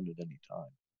your loan at any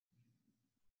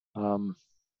time.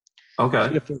 Okay.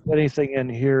 See if there's anything in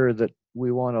here that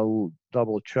we want to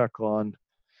double check on.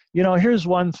 Here's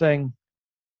one thing.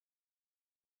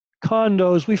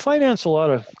 Condos, we finance a lot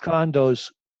of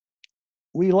condos.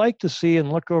 We like to see and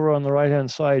look over on the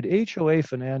right-hand side, HOA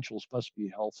financials must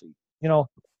be healthy.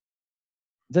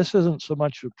 This isn't so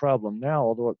much a problem now,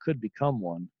 although it could become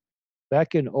one.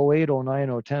 Back in 08,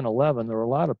 09, 010, 11, there were a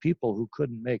lot of people who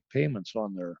couldn't make payments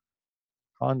on their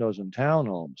condos and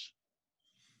townhomes.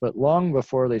 But long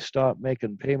before they stopped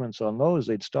making payments on those,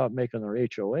 they'd stop making their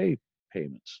HOA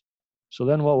payments. So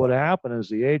then what would happen is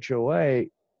the HOA,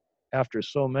 after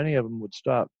so many of them would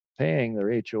stop paying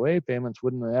their HOA payments,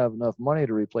 wouldn't have enough money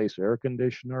to replace air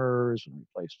conditioners and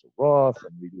replace the roof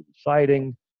and redo the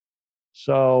siding.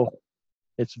 So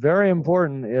it's very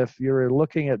important, if you're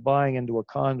looking at buying into a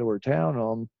condo or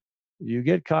townhome, you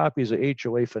get copies of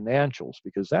HOA financials,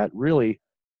 because that really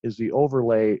is the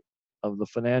overlay of the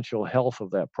financial health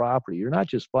of that property. You're not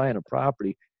just buying a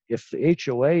property. If the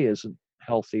HOA isn't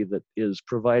healthy, that is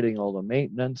providing all the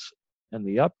maintenance and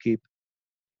the upkeep,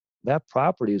 that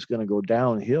property is going to go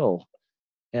downhill.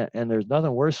 And there's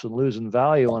nothing worse than losing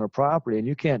value on a property and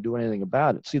you can't do anything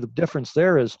about it. See, the difference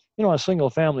there is, a single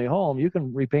family home, you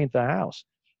can repaint the house.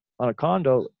 On a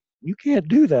condo, you can't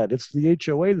do that. It's the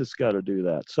HOA that's got to do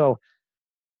that. So,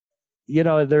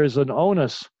 there's an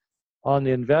onus on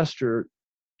the investor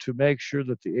to make sure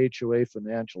that the HOA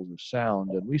financials are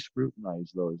sound, and we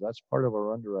scrutinize those. That's part of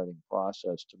our underwriting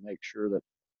process, to make sure that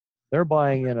they're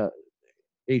buying in a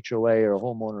HOA or a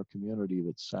homeowner community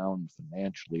that's sound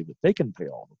financially, that they can pay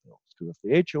all the bills. Because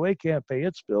if the HOA can't pay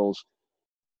its bills,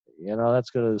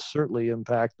 that's going to certainly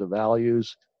impact the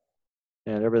values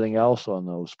and everything else on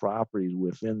those properties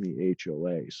within the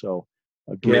HOA. So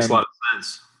again, it makes a lot of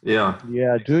sense. Yeah.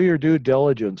 Yeah, do your due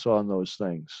diligence on those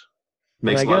things.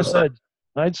 Makes and a lot of sense.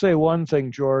 I'd say one thing,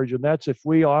 George, and that's, if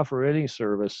we offer any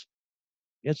service,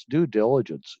 it's due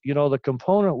diligence. The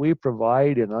component we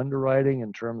provide in underwriting,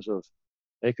 in terms of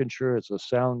making sure it's a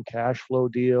sound cash flow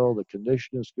deal, the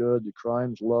condition is good, the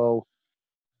crime's low,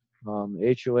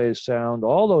 HOA is sound,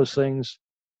 all those things,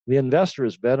 the investor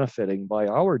is benefiting by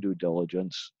our due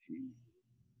diligence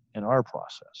in our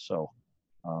process. So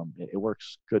it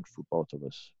works good for both of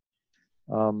us.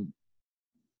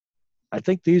 I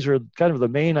think these are kind of the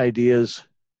main ideas.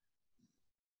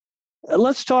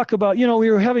 Let's talk about, we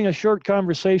were having a short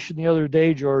conversation the other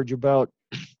day, George, about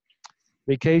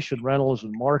vacation rentals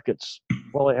and markets.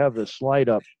 Well, I have this slide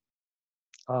up.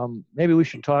 Maybe we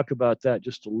should talk about that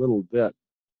just a little bit.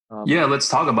 Yeah, let's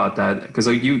talk about that, because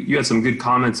you had some good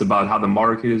comments about how the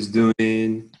market is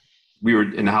doing.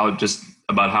 And how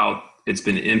it's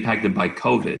been impacted by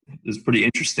COVID. It's pretty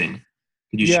interesting.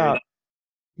 Could you share that?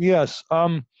 Yes.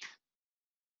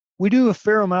 We do a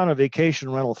fair amount of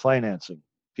vacation rental financing.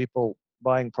 People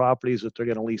buying properties that they're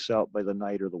going to lease out by the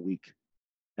night or the week.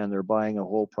 And they're buying a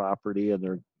whole property, and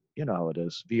they're, how it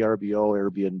is, VRBO,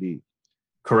 Airbnb.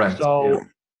 Correct. So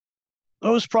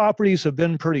those properties have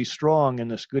been pretty strong in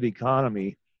this good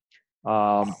economy.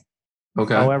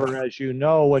 Okay. However, as you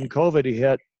know, when COVID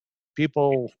hit,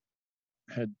 people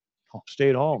had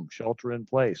stayed home, shelter in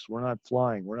place. We're not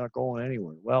flying. We're not going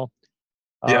anywhere. Well,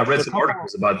 I read some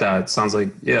articles about that. It sounds like,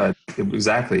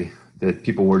 exactly. That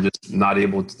people were just not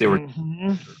able to, they were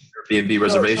Airbnb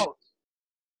reservations.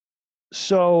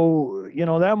 So,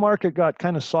 that market got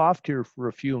kind of soft here for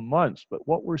a few months, but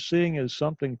what we're seeing is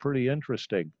something pretty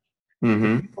interesting.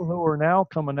 Mm-hmm. People who are now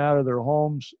coming out of their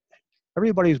homes,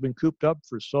 everybody's been cooped up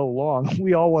for so long.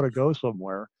 We all want to go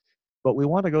somewhere, but we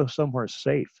want to go somewhere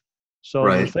safe. So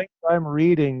The things I'm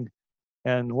reading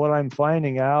and what I'm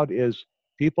finding out is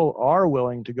people are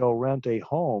willing to go rent a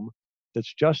home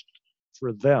that's just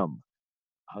for them.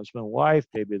 Husband, wife,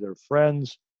 maybe their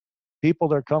friends, people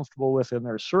they're comfortable with in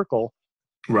their circle.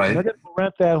 Right. And they're going to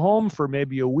rent that home for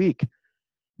maybe a week.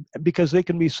 because they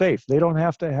can be safe. They don't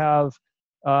have to have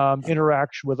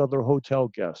interaction with other hotel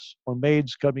guests or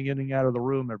maids coming in and out of the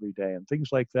room every day and things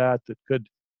like that that could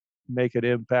make an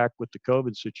impact with the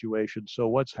COVID situation. So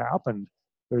what's happened,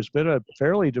 there's been a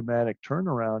fairly dramatic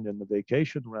turnaround in the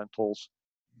vacation rentals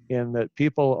in that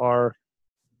people are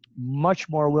much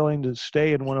more willing to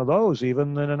stay in one of those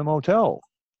even than in a motel.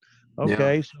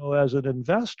 Okay, Yeah. so as an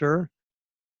investor,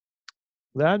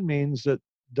 that means that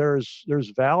there's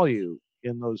value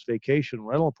in those vacation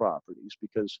rental properties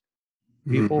because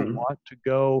people Hmm. want to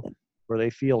go where they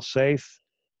feel safe,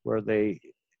 where they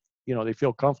they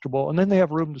feel comfortable, and then they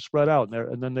have room to spread out,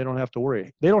 and then they don't have to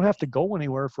worry. They don't have to go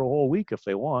anywhere for a whole week if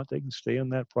they want. They can stay in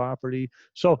that property.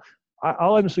 So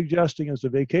all I'm suggesting is the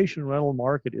vacation rental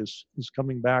market is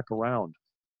coming back around.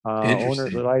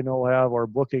 Owners that Interesting. I know are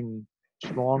booking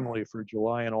strongly for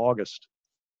July and August.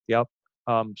 Yep.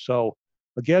 So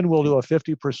again, we'll do a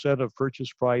 50% of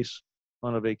purchase price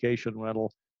on a vacation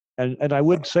rental. And I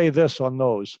would say this on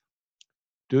those,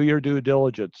 do your due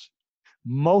diligence.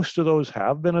 Most of those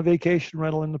have been a vacation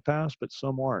rental in the past, but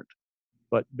some aren't.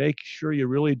 But make sure you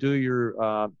really do your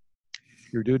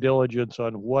due diligence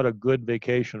on what a good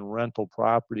vacation rental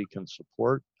property can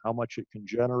support, how much it can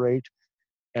generate,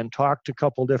 and talk to a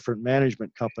couple different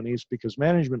management companies because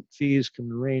management fees can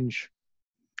range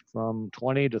from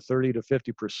 20 to 30 to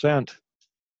 50%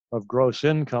 of gross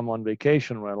income on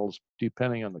vacation rentals,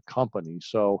 depending on the company.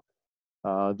 So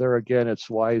there again, it's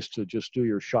wise to just do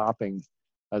your shopping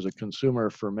as a consumer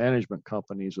for management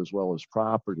companies as well as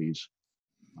properties.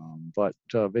 But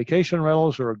vacation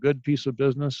rentals are a good piece of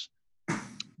business.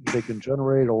 They can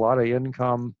generate a lot of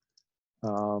income.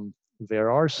 They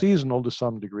are seasonal to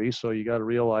some degree, so you got to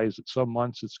realize that some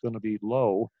months it's going to be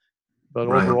low, but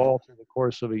Right. overall through the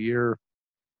course of a year,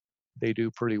 they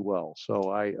do pretty well. So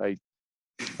I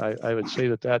would say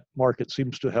that market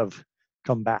seems to have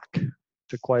come back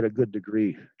to quite a good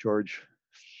degree, George.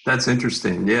 That's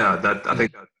interesting. Yeah, I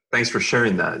think thanks for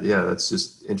sharing that. Yeah, that's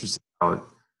just interesting how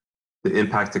the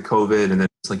impact of COVID and then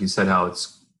it's like you said, how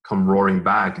it's come roaring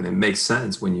back, and it makes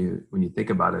sense when you think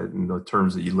about it in the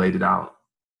terms that you laid it out.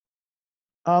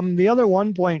 The other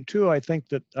one point too, I think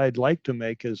that I'd like to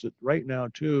make is that right now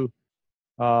too,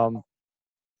 um,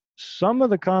 some of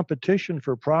the competition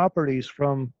for properties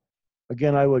from,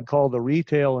 again, I would call the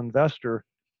retail investor,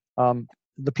 um,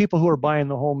 the people who are buying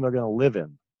the home they're going to live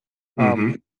in.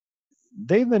 Hmm.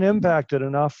 They've been impacted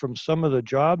enough from some of the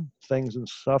job things and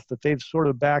stuff that they've sort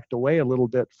of backed away a little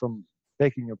bit from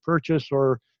making a purchase,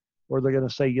 or they're going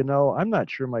to say, I'm not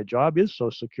sure my job is so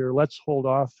secure. Let's hold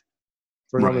off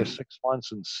for another Right. 6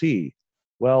 months and see.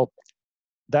 Well,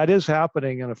 that is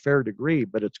happening in a fair degree,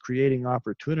 but it's creating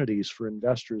opportunities for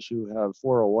investors who have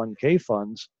 401k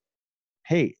funds.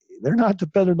 Hey, they're not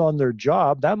dependent on their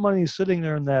job. That money is sitting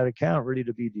there in that account ready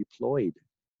to be deployed.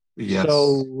 So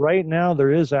Yes. right now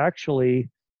there is actually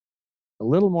a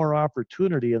little more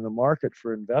opportunity in the market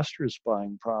for investors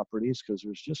buying properties because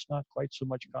there's just not quite so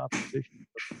much competition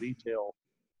for the retail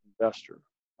investor.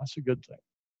 That's a good thing.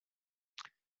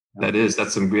 Yep. That is.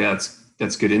 That's some. Yeah,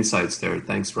 that's good insights there.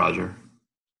 Thanks, Roger.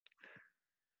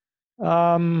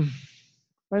 Um,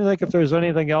 I think if there's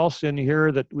anything else in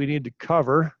here that we need to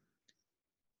cover,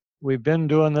 we've been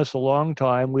doing this a long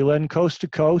time. We lend coast to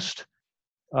coast.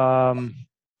 Um,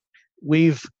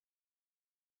 we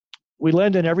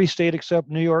lend in every state except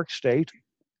New York State.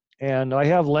 And I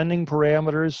have lending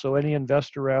parameters, so any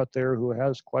investor out there who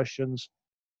has questions,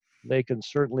 they can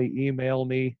certainly email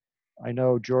me. I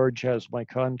know George has my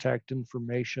contact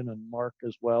information and Mark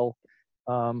as well.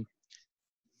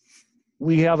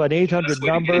 We have an 800 Best way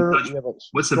to get in number. touch. We have a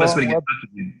What's the best way strong to get in web. touch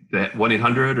with you? The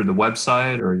 1-800 or the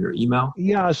website or your email?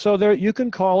 Yeah, so there you can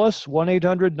call us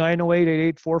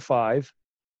 1-800-908-8845.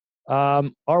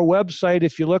 Our website,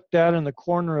 if you look down in the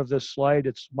corner of this slide,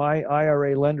 it's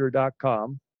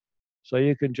myiralender.com. So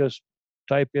you can just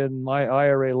type in My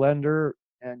IRA Lender,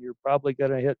 and you're probably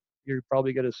going to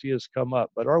see us come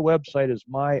up. But our website is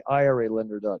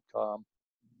myiralender.com.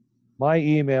 My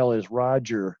email is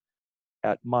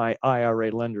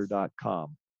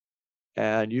roger@myiralender.com.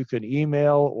 And you can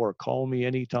email or call me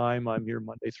anytime. I'm here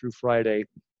Monday through Friday,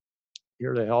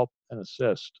 here to help and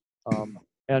assist.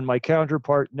 And my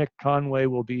counterpart, Nick Conway,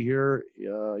 will be here.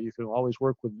 You can always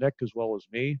work with Nick as well as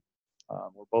me.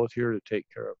 We're both here to take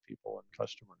care of people and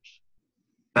customers.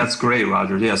 That's great,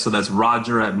 Roger. Yeah, so that's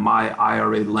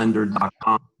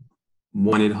roger@myiralender.com,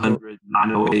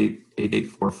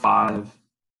 1-800-908-8845,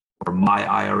 or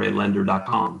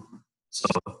myiralender.com. So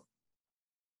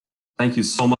thank you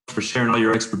so much for sharing all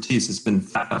your expertise. It's been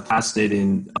a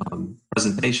fascinating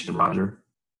presentation, Roger.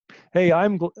 Hey,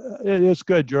 it's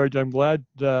good, George. I'm glad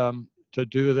to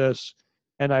do this.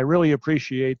 And I really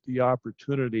appreciate the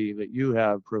opportunity that you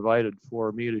have provided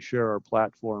for me to share our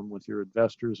platform with your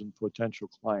investors and potential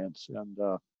clients. And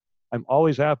I'm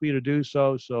always happy to do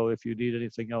so. So if you need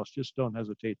anything else, just don't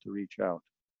hesitate to reach out.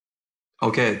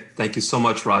 Okay. Thank you so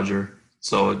much, Roger.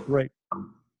 So Great.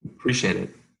 appreciate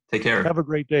it. Take care. Have a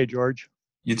great day, George.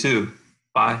 You too.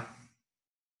 Bye.